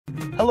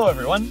Hello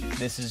everyone,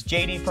 this is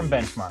JD from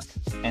Benchmark,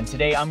 and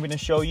today I'm going to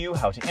show you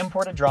how to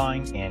import a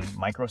drawing in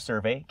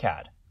MicroSurvey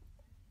CAD.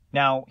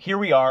 Now, here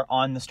we are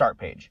on the start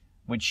page,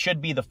 which should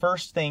be the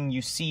first thing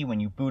you see when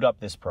you boot up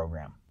this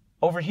program.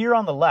 Over here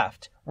on the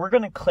left, we're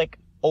going to click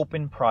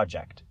Open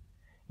Project.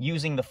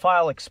 Using the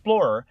File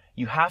Explorer,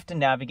 you have to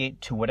navigate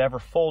to whatever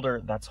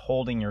folder that's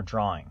holding your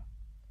drawing.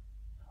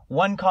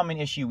 One common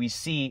issue we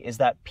see is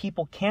that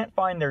people can't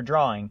find their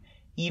drawing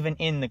even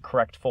in the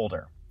correct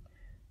folder.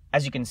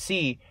 As you can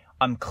see,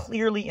 I'm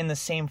clearly in the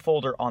same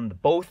folder on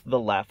both the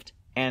left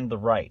and the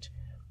right,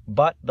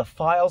 but the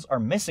files are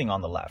missing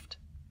on the left.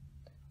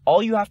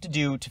 All you have to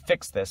do to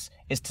fix this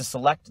is to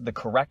select the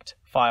correct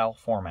file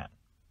format.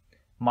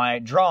 My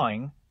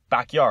drawing,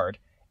 backyard,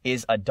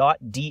 is a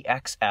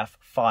 .dxf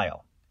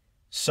file.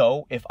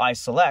 So if I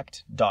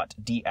select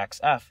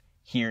 .dxf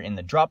here in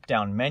the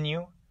drop-down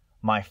menu,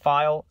 my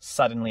file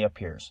suddenly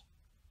appears.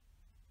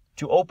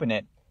 To open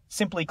it,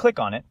 simply click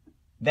on it,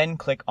 then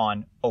click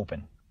on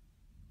Open.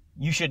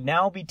 You should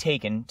now be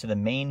taken to the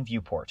main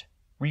viewport.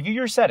 Review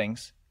your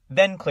settings,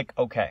 then click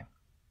OK.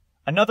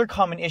 Another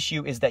common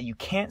issue is that you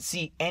can't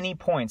see any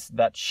points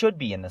that should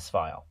be in this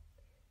file.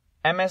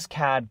 MS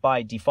CAD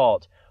by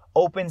default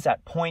opens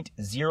at point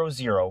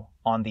 00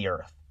 on the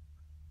Earth.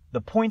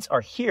 The points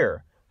are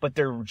here, but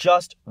they're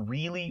just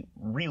really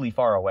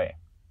far away.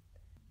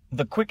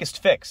 The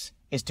quickest fix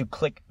is to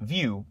click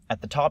View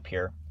at the top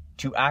here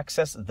to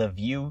access the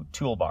View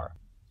toolbar.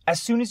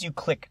 As soon as you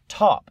click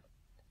Top,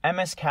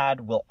 MS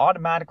CAD will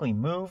automatically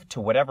move to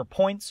whatever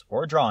points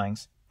or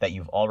drawings that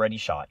you've already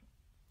shot.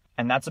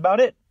 And that's about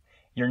it.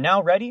 You're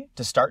now ready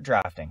to start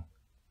drafting.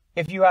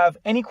 If you have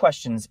any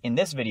questions in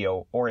this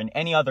video or in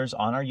any others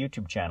on our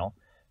YouTube channel,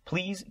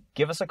 please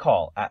give us a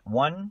call at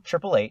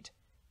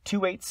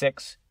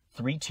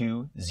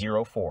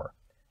 1-888-286-3204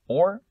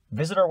 or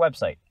visit our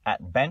website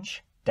at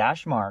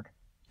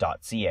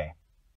bench-mark.ca.